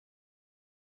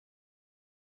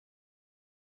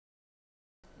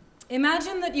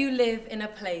Imagine that you live in a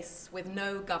place with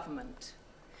no government,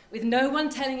 with no one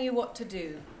telling you what to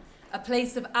do, a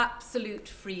place of absolute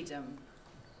freedom.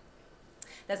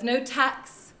 There's no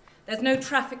tax, there's no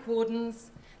traffic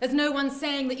wardens, there's no one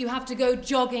saying that you have to go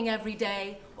jogging every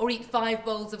day or eat 5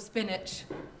 bowls of spinach.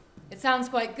 It sounds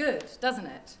quite good, doesn't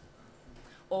it?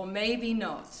 Or maybe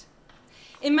not.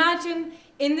 Imagine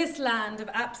in this land of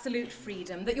absolute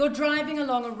freedom that you're driving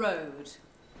along a road.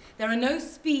 There are no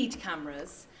speed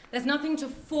cameras. There's nothing to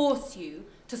force you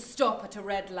to stop at a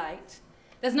red light.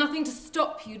 There's nothing to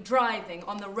stop you driving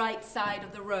on the right side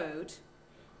of the road.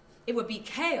 It would be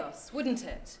chaos, wouldn't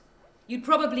it? You'd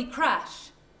probably crash.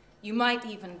 You might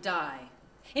even die.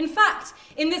 In fact,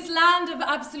 in this land of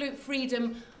absolute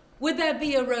freedom, would there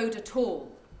be a road at all?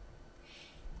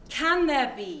 Can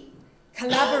there be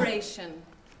collaboration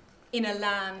in a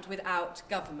land without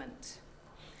government?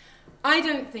 I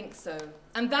don't think so,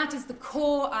 and that is the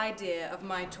core idea of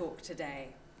my talk today.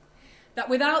 That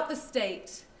without the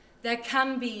state, there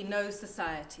can be no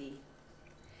society.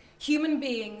 Human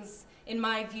beings, in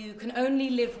my view, can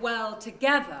only live well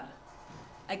together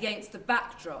against the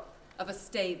backdrop of a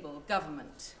stable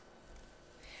government.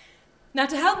 Now,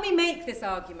 to help me make this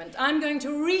argument, I'm going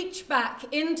to reach back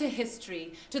into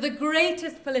history to the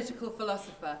greatest political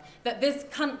philosopher that this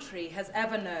country has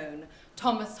ever known,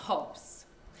 Thomas Hobbes.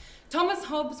 Thomas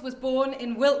Hobbes was born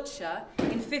in Wiltshire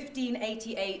in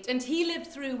 1588, and he lived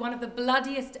through one of the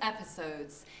bloodiest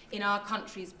episodes in our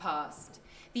country's past,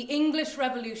 the English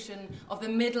Revolution of the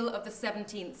middle of the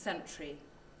 17th century.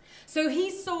 So he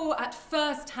saw at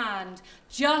first hand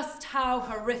just how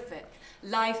horrific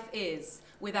life is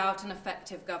without an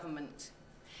effective government.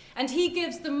 And he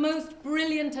gives the most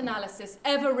brilliant analysis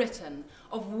ever written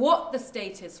of what the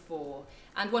state is for,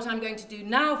 and what I'm going to do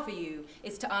now for you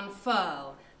is to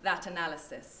unfurl that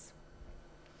analysis.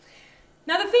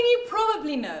 Now, the thing you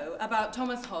probably know about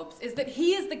Thomas Hobbes is that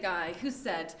he is the guy who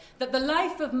said that the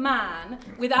life of man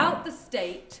without the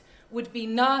state would be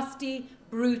nasty,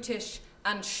 brutish,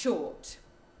 and short.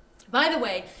 By the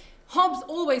way, Hobbes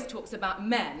always talks about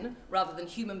men rather than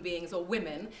human beings or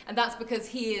women, and that's because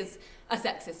he is a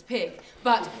sexist pig,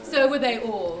 but so were they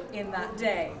all in that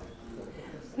day.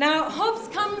 Now, Hobbes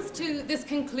comes to this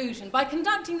conclusion by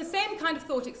conducting the same kind of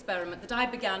thought experiment that I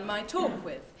began my talk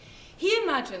with. He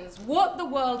imagines what the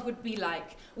world would be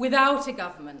like without a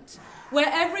government, where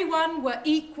everyone were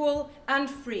equal and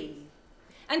free.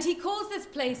 And he calls this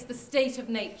place the state of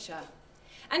nature.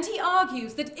 And he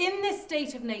argues that in this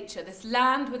state of nature, this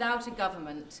land without a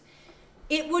government,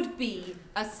 it would be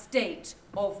a state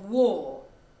of war.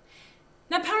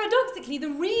 Now, paradoxically, the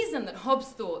reason that Hobbes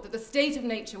thought that the state of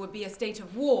nature would be a state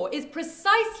of war is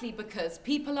precisely because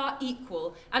people are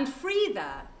equal and free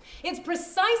there. It's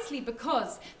precisely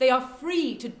because they are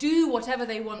free to do whatever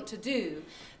they want to do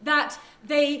that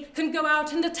they can go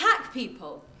out and attack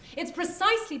people. It's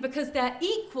precisely because they're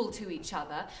equal to each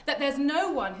other that there's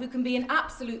no one who can be in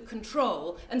absolute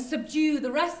control and subdue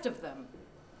the rest of them.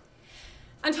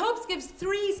 And Hobbes gives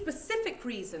 3 specific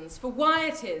reasons for why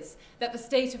it is that the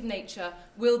state of nature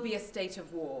will be a state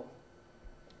of war.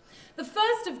 The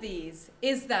first of these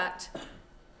is that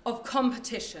of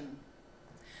competition.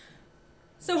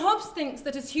 So Hobbes thinks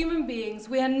that as human beings,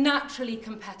 we are naturally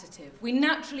competitive. We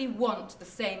naturally want the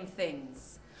same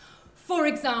things. For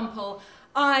example,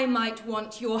 I might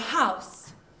want your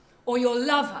house, or your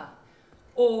lover,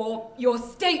 or your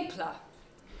stapler.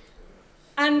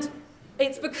 And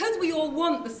it's because we all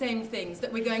want the same things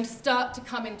that we're going to start to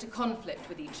come into conflict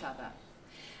with each other.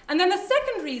 And then the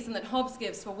second reason that Hobbes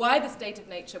gives for why the state of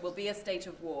nature will be a state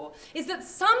of war is that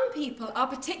some people are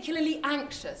particularly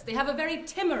anxious. They have a very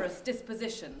timorous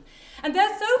disposition. And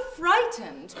they're so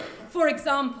frightened, for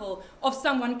example, of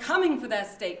someone coming for their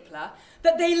stapler,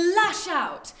 that they lash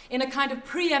out in a kind of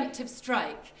preemptive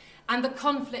strike, and the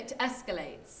conflict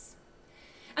escalates.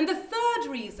 And the third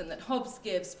reason that Hobbes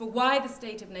gives for why the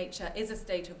state of nature is a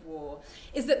state of war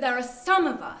is that there are some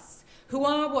of us who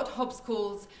are what Hobbes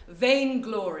calls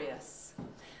vainglorious.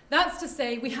 That's to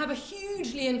say, we have a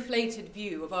hugely inflated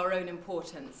view of our own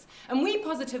importance, and we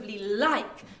positively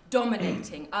like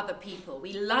dominating other people.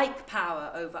 We like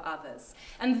power over others.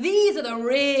 And these are the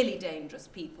really dangerous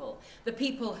people, the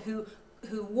people who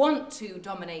want to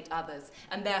dominate others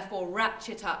and therefore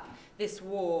ratchet up this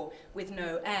war with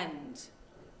no end.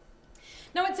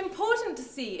 Now, it's important to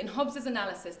see in Hobbes'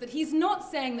 analysis that he's not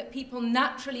saying that people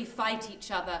naturally fight each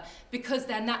other because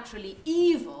they're naturally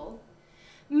evil.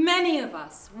 Many of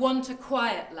us want a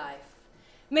quiet life.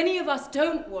 Many of us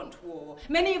don't want war.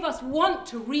 Many of us want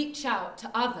to reach out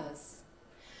to others.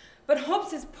 But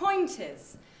Hobbes' point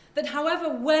is that however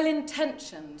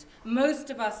well-intentioned most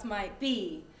of us might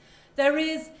be, there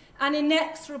is an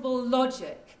inexorable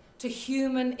logic to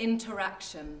human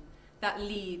interaction that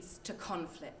leads to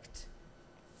conflict.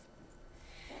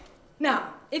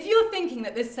 Now, if you're thinking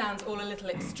that this sounds all a little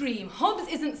extreme, Hobbes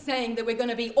isn't saying that we're going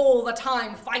to be all the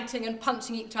time fighting and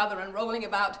punching each other and rolling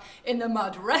about in the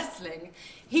mud wrestling.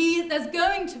 There's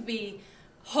going to be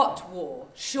hot war,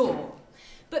 sure.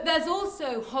 But there's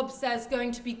also, Hobbes says,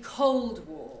 going to be cold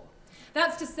war.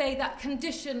 That's to say, that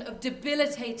condition of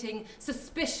debilitating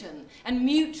suspicion and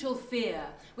mutual fear,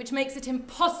 which makes it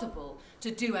impossible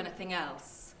to do anything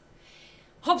else.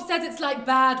 Hobbes says it's like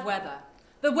bad weather.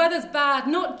 The weather's bad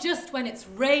not just when it's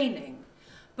raining,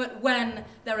 but when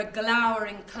there are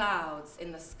glowering clouds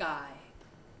in the sky.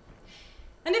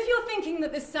 And if you're thinking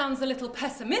that this sounds a little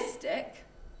pessimistic,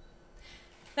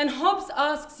 then Hobbes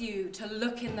asks you to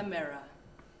look in the mirror.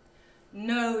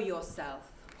 Know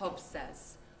yourself, Hobbes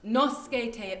says. Nosce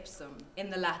te ipsum in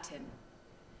the Latin.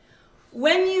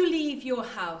 When you leave your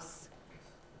house,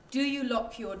 do you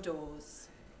lock your doors?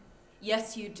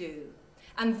 Yes, you do.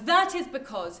 And that is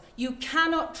because you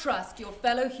cannot trust your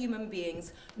fellow human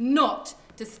beings not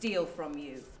to steal from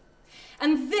you.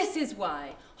 And this is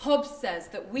why Hobbes says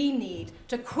that we need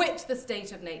to quit the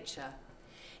state of nature.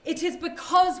 It is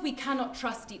because we cannot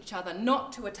trust each other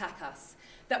not to attack us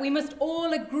that we must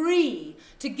all agree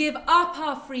to give up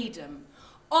our freedom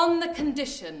on the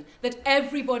condition that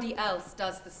everybody else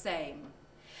does the same.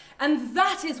 And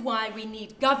that is why we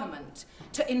need government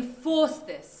to enforce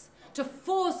this, to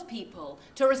force people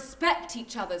to respect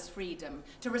each other's freedom,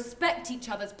 to respect each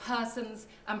other's persons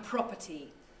and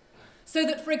property. So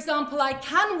that, for example, I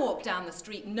can walk down the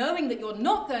street knowing that you're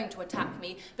not going to attack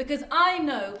me because I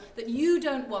know that you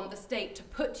don't want the state to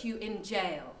put you in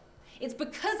jail. It's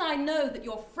because I know that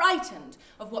you're frightened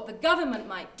of what the government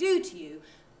might do to you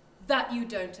that you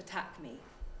don't attack me.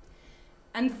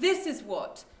 And this is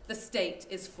what the state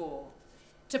is for,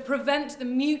 to prevent the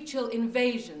mutual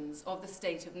invasions of the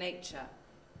state of nature.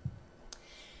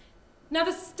 Now,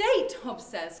 the state, Hobbes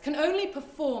says, can only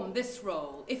perform this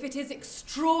role if it is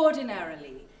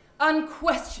extraordinarily,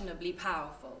 unquestionably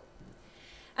powerful.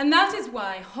 And that is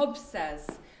why Hobbes says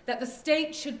that the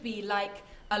state should be like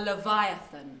a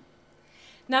leviathan.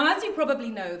 Now, as you probably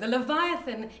know, the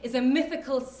leviathan is a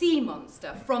mythical sea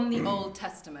monster from the Old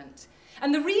Testament.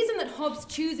 And the reason that Hobbes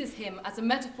chooses him as a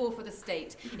metaphor for the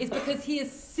state is because he is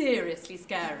seriously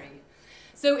scary.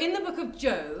 So in the book of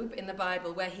Job, in the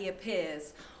Bible, where he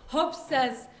appears, Hobbes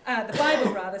says, the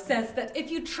Bible rather, says that if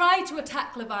you try to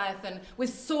attack Leviathan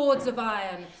with swords of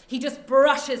iron, he just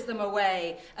brushes them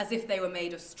away as if they were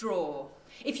made of straw.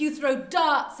 If you throw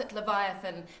darts at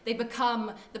Leviathan, they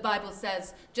become, the Bible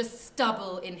says, just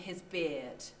stubble in his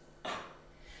beard.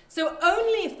 So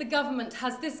only if the government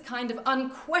has this kind of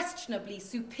unquestionably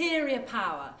superior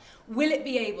power will it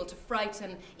be able to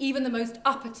frighten even the most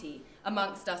uppity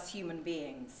amongst us human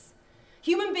beings.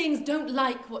 Human beings don't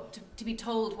like to be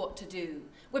told what to do.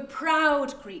 We're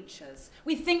proud creatures.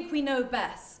 We think we know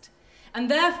best. And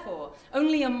therefore,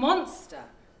 only a monster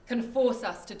can force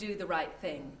us to do the right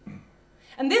thing.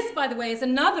 And this, by the way, is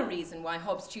another reason why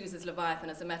Hobbes chooses Leviathan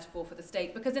as a metaphor for the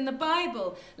state, because in the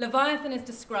Bible, Leviathan is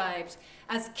described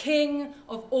as king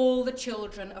of all the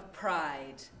children of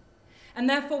pride. And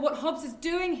therefore, what Hobbes is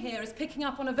doing here is picking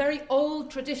up on a very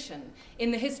old tradition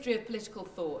in the history of political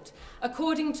thought,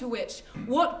 according to which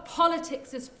what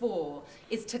politics is for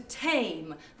is to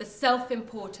tame the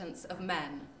self-importance of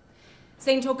men.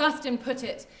 St. Augustine put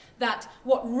it that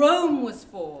what Rome was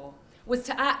for was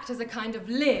to act as a kind of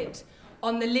lid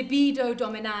on the libido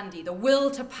dominandi, the will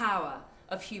to power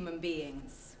of human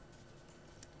beings.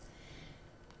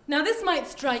 Now, this might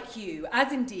strike you,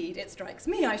 as indeed it strikes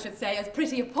me, I should say, as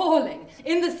pretty appalling,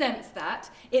 in the sense that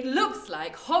it looks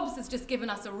like Hobbes has just given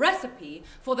us a recipe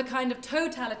for the kind of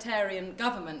totalitarian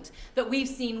government that we've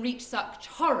seen reach such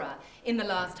horror in the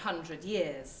last 100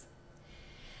 years.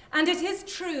 And it is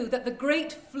true that the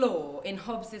great flaw in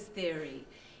Hobbes's theory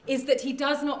is that he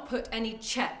does not put any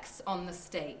checks on the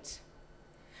state.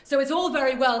 So it's all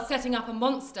very well setting up a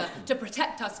monster to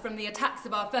protect us from the attacks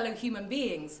of our fellow human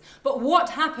beings, but what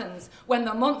happens when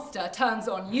the monster turns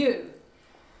on you?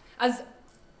 As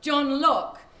John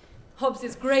Locke,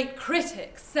 Hobbes's great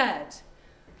critic, said,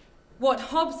 what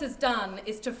Hobbes has done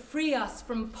is to free us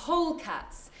from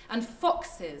polecats and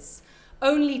foxes,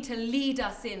 only to lead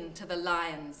us into the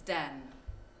lion's den.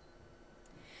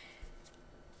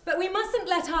 But we mustn't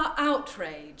let our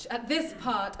outrage at this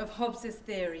part of Hobbes's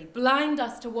theory blind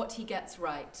us to what he gets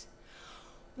right.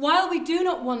 While we do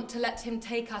not want to let him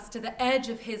take us to the edge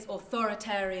of his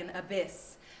authoritarian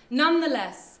abyss,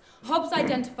 nonetheless, Hobbes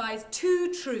identifies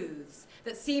two truths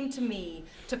that seem to me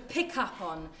to pick up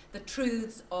on the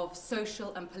truths of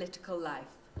social and political life.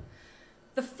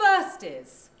 The first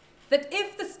is that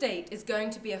if the state is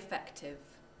going to be effective,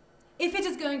 if it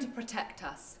is going to protect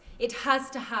us, it has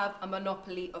to have a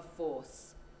monopoly of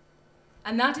force.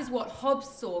 And that is what Hobbes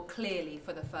saw clearly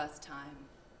for the first time.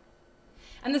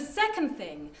 And the second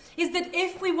thing is that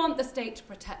if we want the state to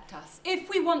protect us, if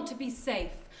we want to be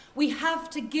safe, we have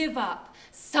to give up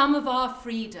some of our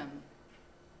freedom.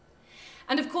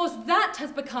 And of course, that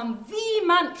has become the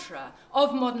mantra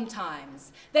of modern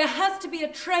times. There has to be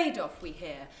a trade-off, we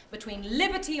hear, between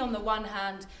liberty on the one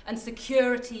hand and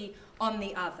security on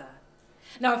the other.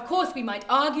 Now, of course, we might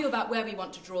argue about where we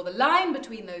want to draw the line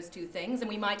between those two things, and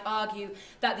we might argue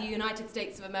that the United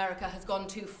States of America has gone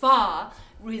too far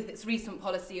with its recent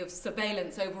policy of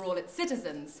surveillance over all its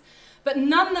citizens. But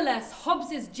nonetheless,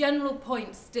 Hobbes's general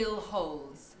point still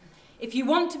holds. If you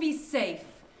want to be safe,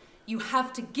 you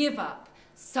have to give up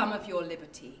some of your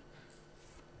liberty.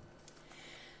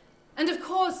 And of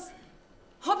course,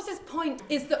 Hobbes's point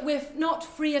is that we're not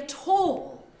free at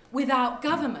all without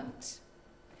government.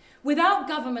 Without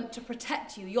government to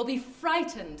protect you, you'll be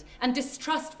frightened and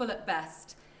distrustful at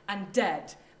best, and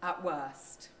dead at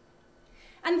worst.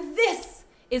 And this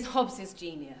is Hobbes's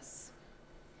genius.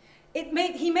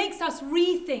 He makes us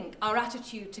rethink our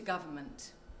attitude to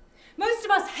government. Most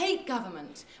of us hate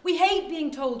government. We hate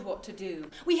being told what to do.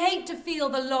 We hate to feel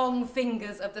the long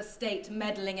fingers of the state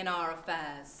meddling in our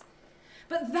affairs.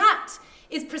 But that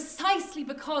is precisely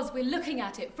because we're looking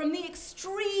at it from the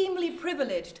extremely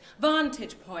privileged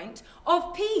vantage point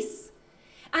of peace.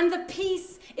 And the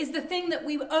peace is the thing that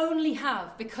we only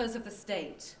have because of the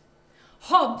state.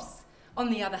 Hobbes, on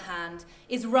the other hand,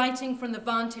 is writing from the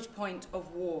vantage point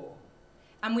of war.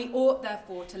 And we ought,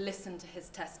 therefore, to listen to his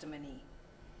testimony.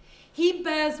 He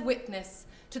bears witness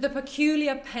to the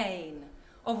peculiar pain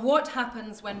of what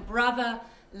happens when brother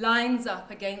lines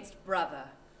up against brother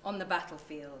on the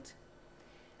battlefield.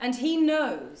 And he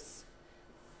knows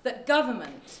that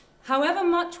government, however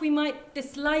much we might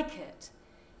dislike it,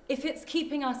 if it's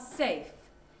keeping us safe,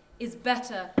 is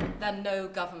better than no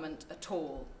government at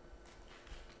all.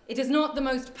 It is not the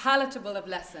most palatable of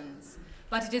lessons,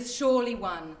 but it is surely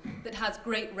one that has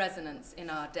great resonance in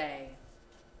our day.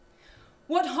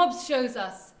 What Hobbes shows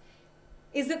us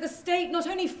is that the state not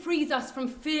only frees us from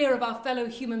fear of our fellow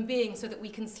human beings so that we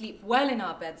can sleep well in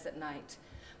our beds at night,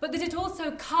 but that it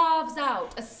also carves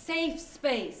out a safe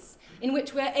space in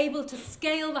which we're able to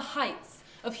scale the heights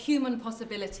of human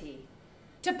possibility,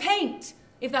 to paint,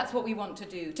 if that's what we want to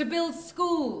do, to build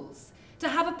schools, to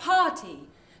have a party,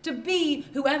 to be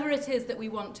whoever it is that we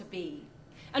want to be.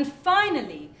 And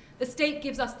finally, the state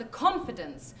gives us the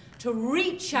confidence to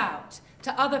reach out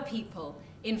to other people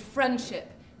in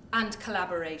friendship and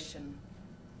collaboration.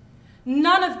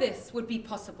 None of this would be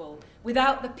possible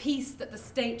without the peace that the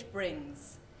state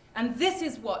brings. And this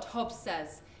is what Hobbes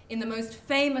says in the most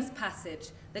famous passage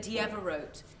that he ever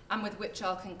wrote, and with which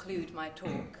I'll conclude my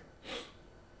talk.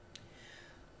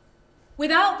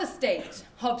 Without the state,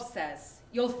 Hobbes says,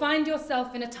 you'll find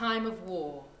yourself in a time of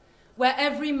war, where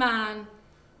every man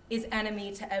is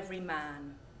enemy to every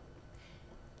man.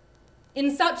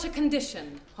 In such a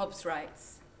condition, Hobbes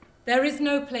writes, there is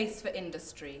no place for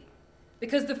industry,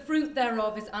 because the fruit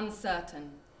thereof is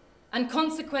uncertain, and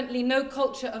consequently no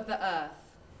culture of the earth,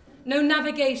 no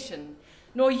navigation,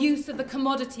 nor use of the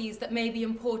commodities that may be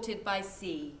imported by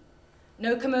sea,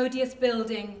 no commodious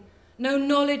building, no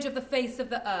knowledge of the face of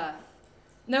the earth,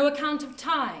 no account of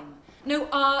time, no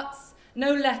arts,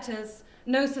 no letters,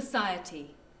 no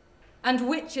society, and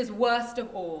which is worst of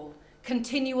all,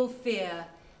 continual fear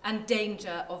and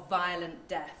danger of violent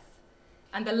death,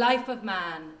 and the life of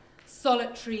man,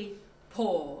 solitary,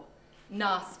 poor,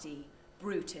 nasty,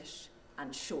 brutish,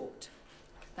 and short.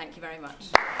 Thank you very much.